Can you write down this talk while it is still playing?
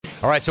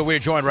All right, so we're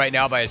joined right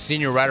now by a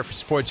senior writer for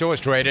Sports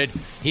Illustrated.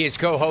 He is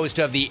co-host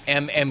of the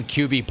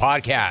MMQB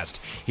podcast.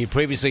 He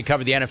previously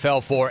covered the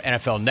NFL for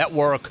NFL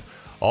Network,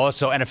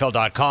 also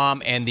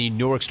NFL.com, and the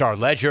Newark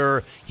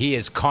Star-Ledger. He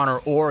is Conor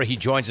Orr. He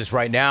joins us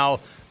right now.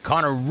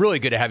 Conor, really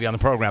good to have you on the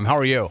program. How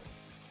are you?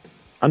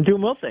 I'm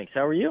doing well, thanks.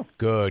 How are you?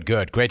 Good.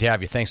 Great to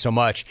have you. Thanks so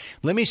much.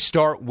 Let me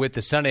start with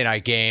the Sunday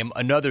night game.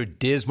 Another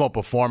dismal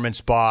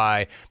performance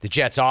by the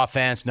Jets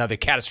offense. Another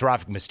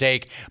catastrophic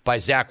mistake by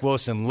Zach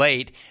Wilson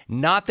late.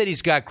 Not that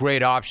he's got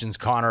great options,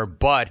 Conor,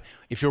 but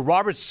if you're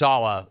Robert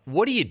Saleh,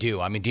 what do you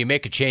do? I mean, do you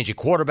make a change at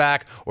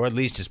quarterback or at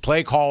least his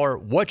play caller?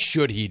 What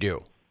should he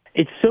do?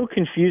 It's so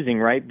confusing,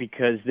 right?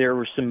 Because there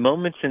were some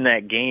moments in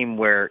that game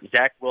where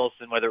Zach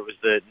Wilson, whether it was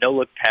the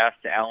no-look pass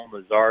to Allen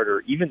Lazard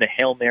or even the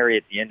Hail Mary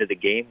at the end of the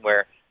game,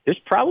 where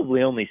there's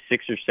probably only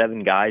 6 or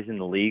 7 guys in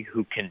the league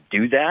who can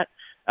do that.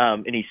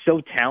 And he's so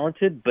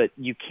talented, but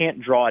you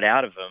can't draw it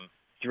out of him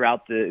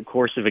throughout the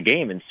course of a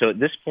game. And so at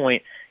this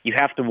point, you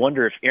have to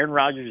wonder if Aaron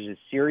Rodgers is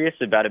serious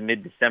about a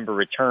mid-December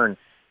return.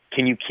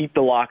 Can you keep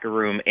the locker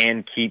room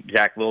and keep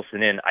Zach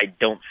Wilson in? I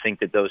don't think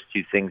that those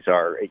two things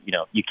are,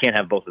 you can't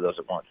have both of those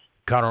at once.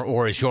 Conor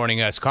Orr is joining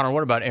us. Conor,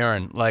 what about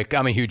Aaron? Like,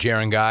 I'm a huge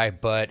Aaron guy,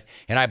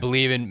 and I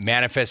believe in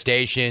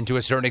manifestation to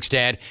a certain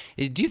extent.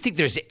 Do you think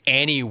there's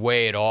any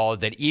way at all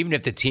that even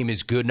if the team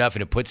is good enough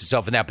and it puts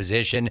itself in that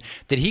position,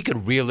 that he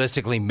could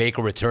realistically make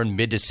a return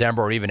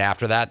mid-December or even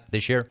after that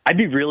this year? I'd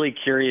be really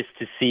curious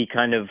to see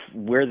kind of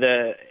where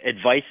the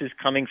advice is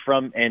coming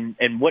from and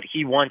what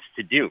he wants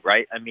to do,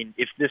 right? I mean,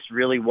 if this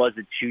really was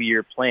a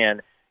 2-year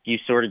plan, you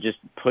sort of just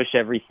push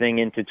everything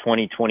into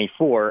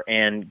 2024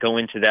 and go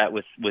into that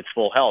with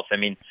full health. I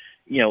mean,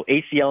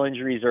 ACL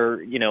injuries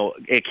or,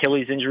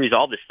 Achilles injuries,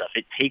 all this stuff,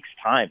 it takes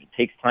time. It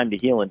takes time to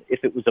heal. And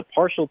if it was a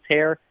partial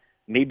tear,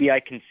 maybe I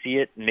can see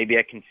it. And maybe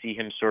I can see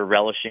him sort of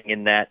relishing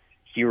in that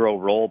hero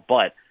role.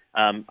 But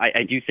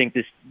I do think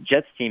this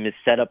Jets team is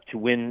set up to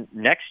win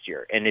next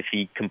year. And if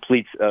he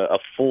completes a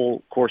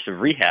full course of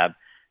rehab,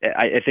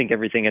 I think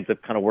everything ends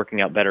up kind of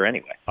working out better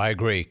anyway. I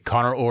agree.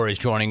 Conor Orr is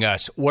joining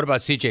us. What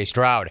about C.J.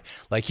 Stroud?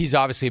 Like, he's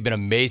obviously been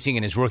amazing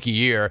in his rookie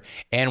year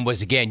and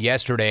was again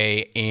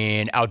yesterday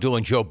in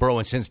outdueling Joe Burrow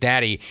in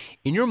Cincinnati.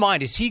 In your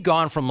mind, has he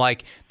gone from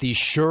like the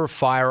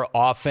surefire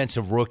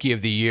offensive rookie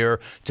of the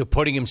year to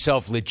putting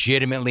himself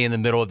legitimately in the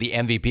middle of the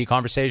MVP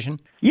conversation?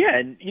 Yeah,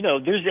 and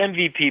there's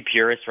MVP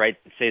purists, right,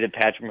 that say that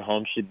Patrick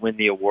Mahomes should win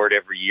the award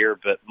every year.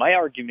 But my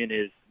argument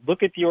is,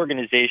 look at the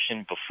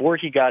organization before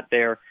he got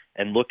there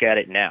and look at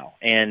it now.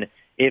 And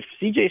if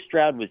C.J.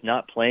 Stroud was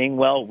not playing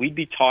well, we'd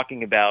be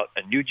talking about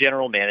a new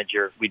general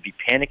manager. We'd be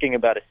panicking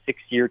about a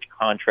 6-year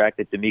contract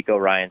that DeMeco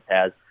Ryans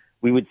has.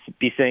 We would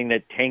be saying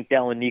that Tank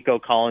Dell and Nico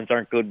Collins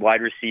aren't good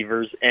wide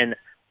receivers. And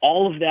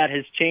all of that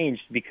has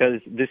changed because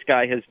this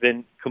guy has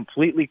been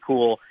completely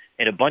cool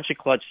in a bunch of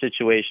clutch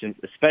situations,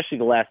 especially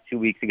the last 2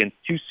 weeks against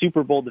 2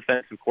 Super Bowl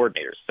defensive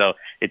coordinators. So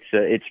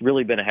it's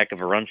really been a heck of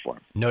a run for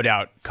him. No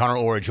doubt. Conor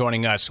Orr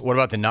joining us. What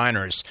about the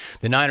Niners?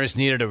 The Niners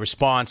needed a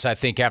response, I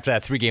think, after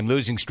that 3-game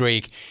losing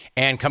streak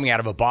and coming out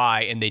of a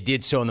bye, and they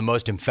did so in the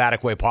most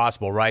emphatic way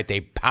possible, right?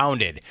 They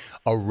pounded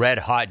a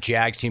red-hot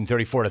Jags team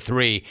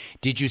 34-3.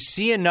 Did you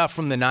see enough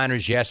from the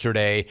Niners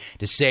yesterday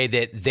to say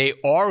that they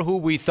are who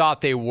we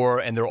thought they were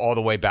and they're all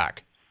the way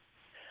back?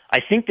 I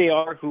think they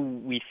are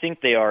who we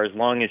think they are as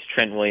long as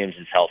Trent Williams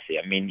is healthy.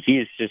 I mean, he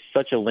is just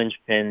such a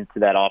linchpin to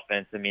that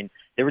offense. I mean,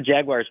 there were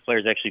Jaguars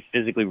players actually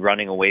physically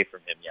running away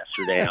from him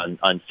yesterday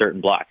on certain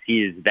blocks.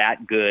 He is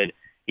that good.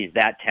 He's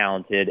that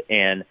talented.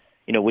 And,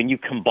 when you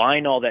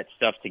combine all that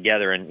stuff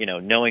together and,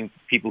 knowing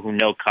people who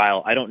know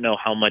Kyle, I don't know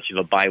how much of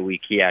a bye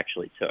week he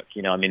actually took.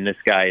 This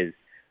guy is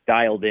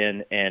dialed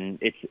in, and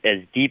it's as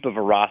deep of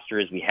a roster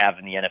as we have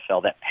in the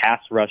NFL. That pass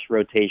rush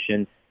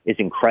rotation is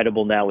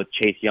incredible now with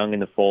Chase Young in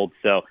the fold.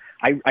 So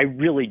I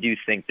really do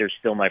think they're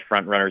still my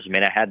front runners. I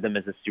mean, I had them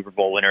as a Super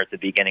Bowl winner at the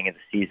beginning of the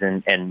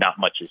season, and not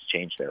much has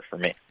changed there for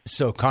me.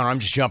 So, Conor, I'm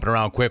just jumping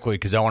around quickly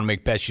because I want to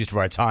make best use of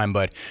our time,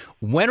 but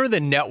when are the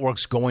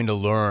networks going to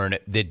learn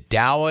that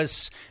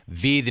Dallas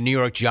v. the New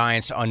York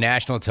Giants on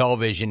national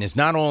television is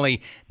not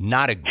only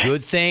not a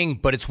good thing,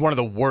 but it's one of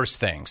the worst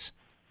things?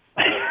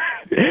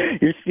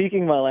 You're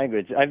speaking my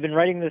language. I've been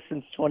writing this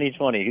since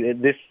 2020.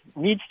 This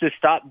needs to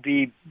stop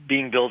being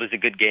billed as a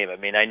good game. I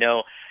mean, I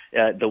know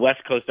the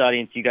West Coast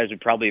audience, you guys would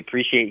probably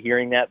appreciate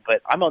hearing that,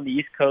 but I'm on the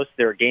East Coast.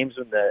 There are games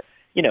when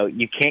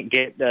you can't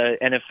get the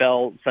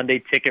NFL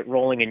Sunday ticket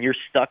rolling and you're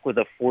stuck with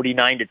a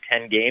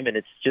 49-10 game, and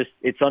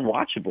it's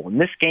unwatchable. And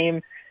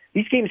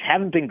these games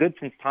haven't been good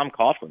since Tom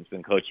Coughlin's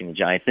been coaching the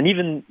Giants. And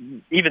even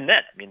then,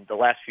 I mean, the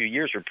last few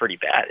years were pretty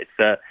bad.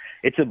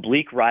 It's a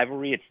bleak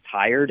rivalry. It's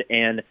tired,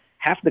 and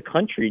half the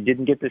country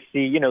didn't get to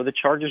see, the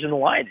Chargers and the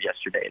Lions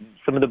yesterday, and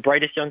some of the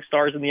brightest young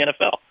stars in the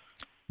NFL.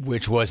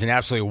 Which was an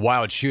absolutely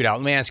wild shootout.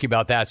 Let me ask you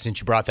about that since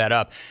you brought that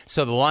up.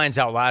 So the Lions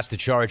outlast the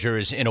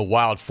Chargers in a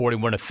wild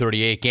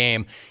 41-38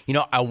 game.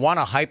 I want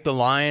to hype the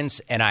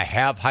Lions, and I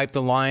have hyped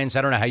the Lions.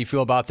 I don't know how you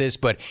feel about this,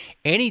 but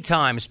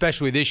anytime,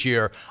 especially this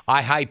year,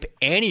 I hype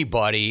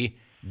anybody,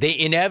 they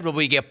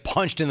inevitably get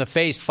punched in the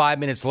face 5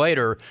 minutes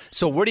later.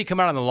 So where do you come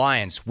out on the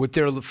Lions? With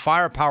their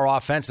firepower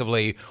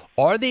offensively,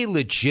 are they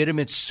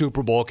legitimate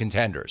Super Bowl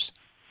contenders?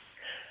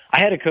 I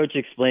had a coach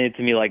explain it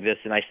to me like this,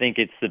 and I think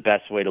it's the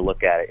best way to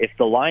look at it. If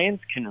the Lions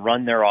can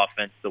run their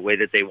offense the way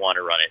that they want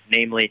to run it,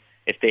 namely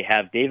if they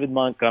have David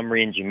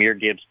Montgomery and Jahmyr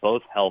Gibbs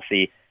both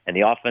healthy and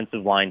the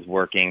offensive line's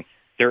working,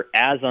 they're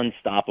as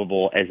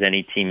unstoppable as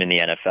any team in the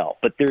NFL.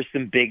 But there's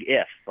some big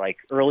ifs. Like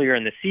earlier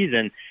in the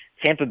season,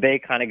 Tampa Bay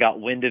kind of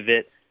got wind of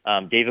it.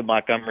 David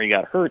Montgomery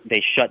got hurt.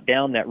 They shut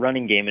down that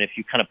running game. And if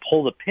you kind of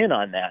pull the pin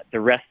on that,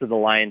 the rest of the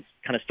Lions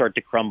kind of start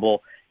to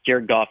crumble.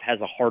 Jared Goff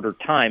has a harder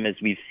time, as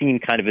we've seen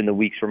kind of in the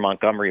weeks where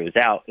Montgomery was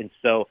out. And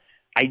so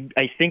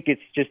I think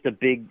it's just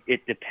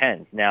it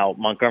depends. Now,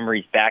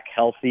 Montgomery's back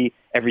healthy.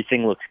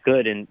 Everything looks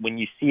good. And when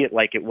you see it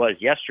like it was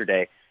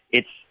yesterday,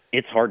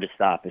 it's hard to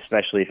stop,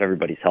 especially if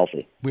everybody's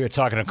healthy. We were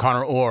talking to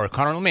Conor Orr.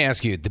 Conor, let me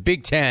ask you, the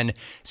Big Ten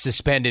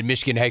suspended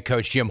Michigan head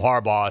coach Jim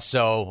Harbaugh,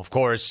 so, of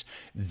course,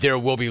 there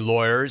will be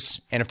lawyers.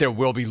 And if there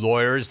will be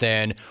lawyers,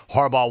 then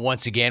Harbaugh,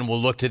 once again,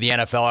 will look to the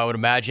NFL, I would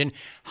imagine.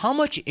 How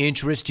much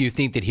interest do you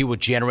think that he will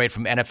generate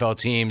from NFL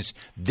teams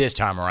this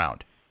time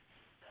around?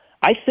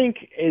 I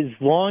think as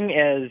long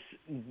as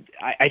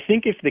I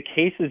think if the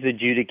case is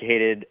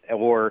adjudicated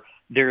or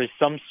there is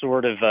some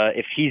sort of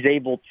if he's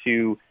able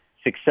to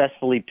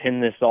successfully pin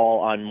this all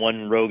on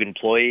one rogue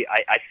employee,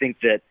 I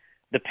think that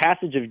the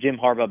passage of Jim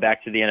Harbaugh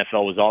back to the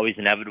NFL was always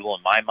inevitable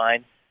in my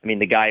mind. I mean,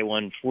 the guy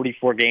won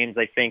 44 games,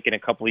 I think, in a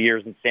couple of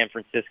years in San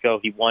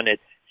Francisco. He won at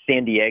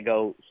San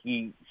Diego.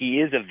 He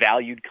is a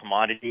valued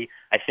commodity.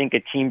 I think a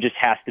team just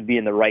has to be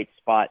in the right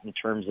spot in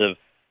terms of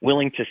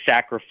willing to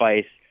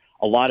sacrifice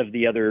a lot of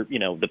the other,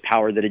 the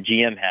power that a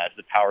GM has,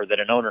 the power that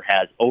an owner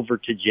has, over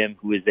to Jim,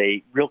 who is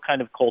a real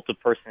kind of cult of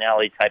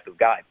personality type of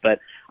guy. But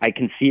I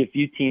can see a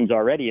few teams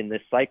already in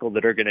this cycle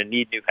that are going to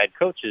need new head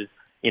coaches,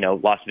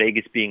 Las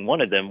Vegas being one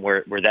of them,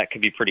 where that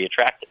could be pretty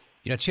attractive.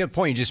 To the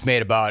point you just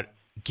made about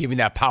giving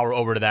that power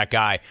over to that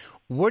guy,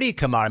 where do you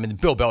come out? I mean,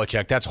 Bill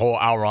Belichick, that's a whole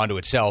hour onto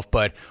itself,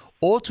 but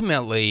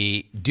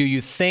ultimately, do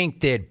you think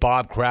that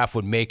Bob Kraft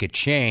would make a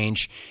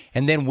change,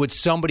 and then would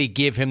somebody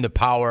give him the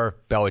power,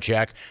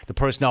 Belichick, the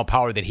personnel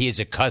power that he is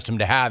accustomed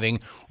to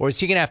having, or is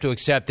he going to have to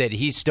accept that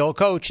he's still a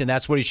coach and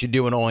that's what he should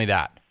do and only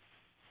that?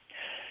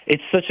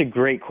 It's such a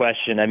great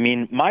question. I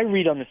mean, my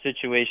read on the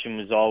situation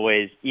was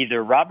always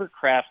either Robert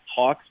Kraft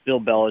talks Bill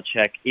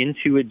Belichick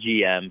into a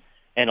GM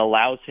and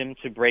allows him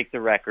to break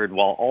the record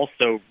while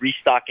also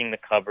restocking the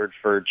cupboard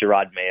for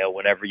Gerard Mayo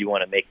whenever you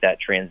want to make that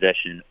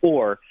transition,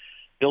 or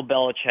Bill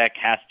Belichick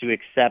has to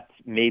accept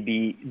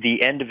maybe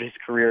the end of his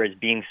career as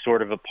being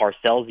sort of a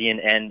Parcellsian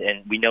end,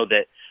 and we know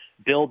that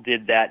Bill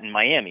did that in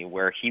Miami,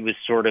 where he was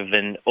sort of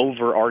an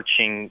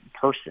overarching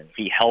person.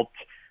 He helped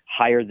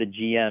hire the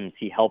GMs.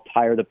 He helped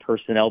hire the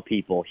personnel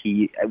people.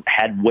 He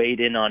had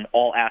weighed in on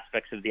all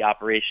aspects of the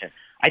operation.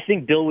 I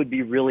think Bill would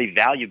be really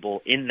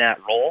valuable in that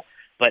role,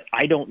 but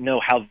I don't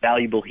know how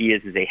valuable he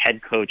is as a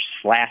head coach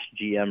 /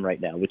 GM right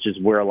now, which is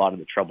where a lot of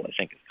the trouble, I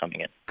think, is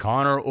coming in.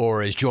 Conor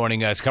Orr is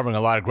joining us, covering a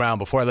lot of ground.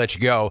 Before I let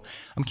you go,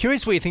 I'm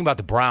curious what you think about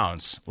the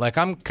Browns.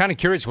 I'm kind of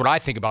curious what I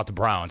think about the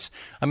Browns.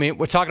 I mean,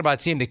 we're talking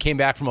about a team that came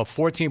back from a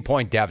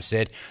 14-point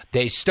deficit.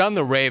 They stunned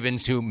the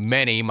Ravens, who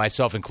many,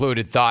 myself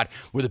included, thought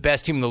were the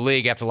best team in the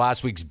league after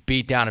last week's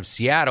beatdown of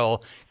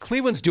Seattle.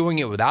 Cleveland's doing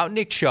it without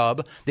Nick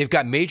Chubb. They've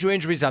got major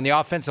injuries on the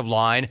offensive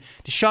line.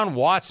 Deshaun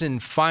Watson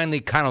finally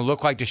kind of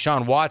looked like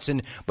Deshaun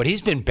Watson, but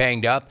he's been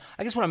banged up.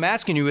 I guess what I'm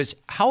asking you is,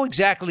 how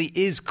exactly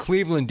is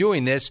Cleveland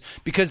doing this?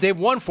 Because they've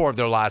won 4 of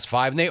their last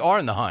 5, and they are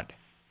in the hunt.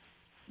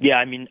 Yeah,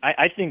 I mean,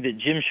 I think that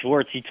Jim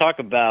Schwartz, you talk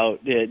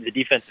about the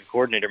defensive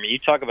coordinator. I mean, you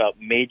talk about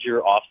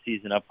major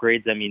offseason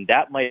upgrades. I mean,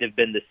 that might have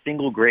been the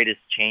single greatest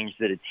change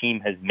that a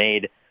team has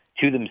made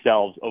to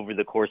themselves over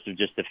the course of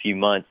just a few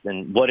months.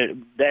 And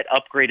that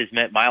upgrade has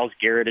meant Myles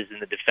Garrett is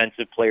in the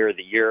Defensive Player of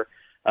the Year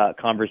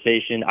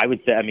conversation. I would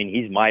say, I mean,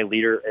 he's my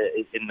leader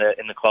in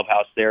the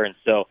clubhouse there. And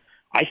so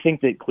I think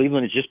that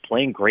Cleveland is just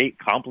playing great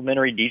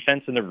complementary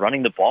defense, and they're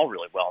running the ball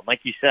really well. And like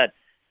you said,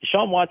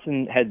 Deshaun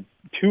Watson had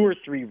 2 or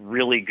 3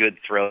 really good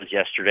throws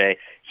yesterday.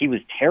 He was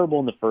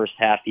terrible in the first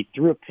half. He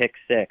threw a pick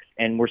 6,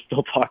 and we're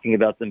still talking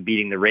about them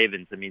beating the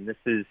Ravens. I mean, this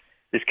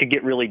could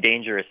get really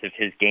dangerous if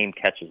his game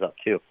catches up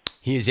too.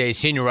 He is a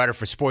senior writer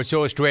for Sports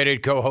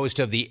Illustrated, co-host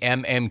of the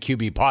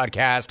MMQB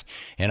podcast,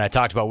 and I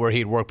talked about where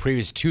he'd worked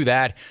previous to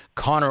that.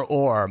 Conor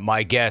Orr,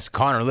 my guest.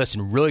 Conor,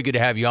 listen, really good to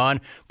have you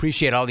on.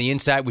 Appreciate all the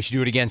insight. We should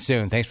do it again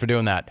soon. Thanks for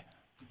doing that.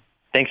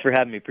 Thanks for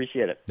having me.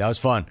 Appreciate it. That was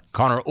fun.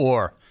 Conor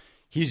Orr,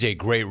 he's a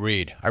great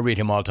read. I read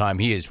him all the time.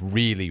 He is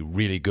really,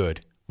 really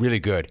good. Really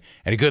good.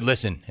 And a good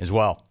listen as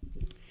well.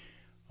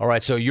 All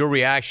right, so your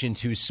reaction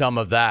to some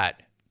of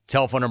that.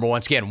 Telephone number,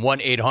 once again,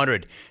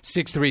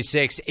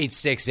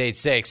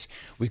 1-800-636-8686.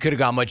 We could have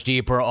gone much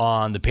deeper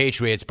on the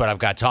Patriots, but I've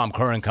got Tom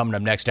Curran coming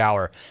up next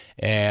hour,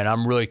 and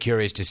I'm really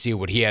curious to see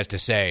what he has to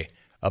say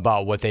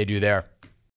about what they do there.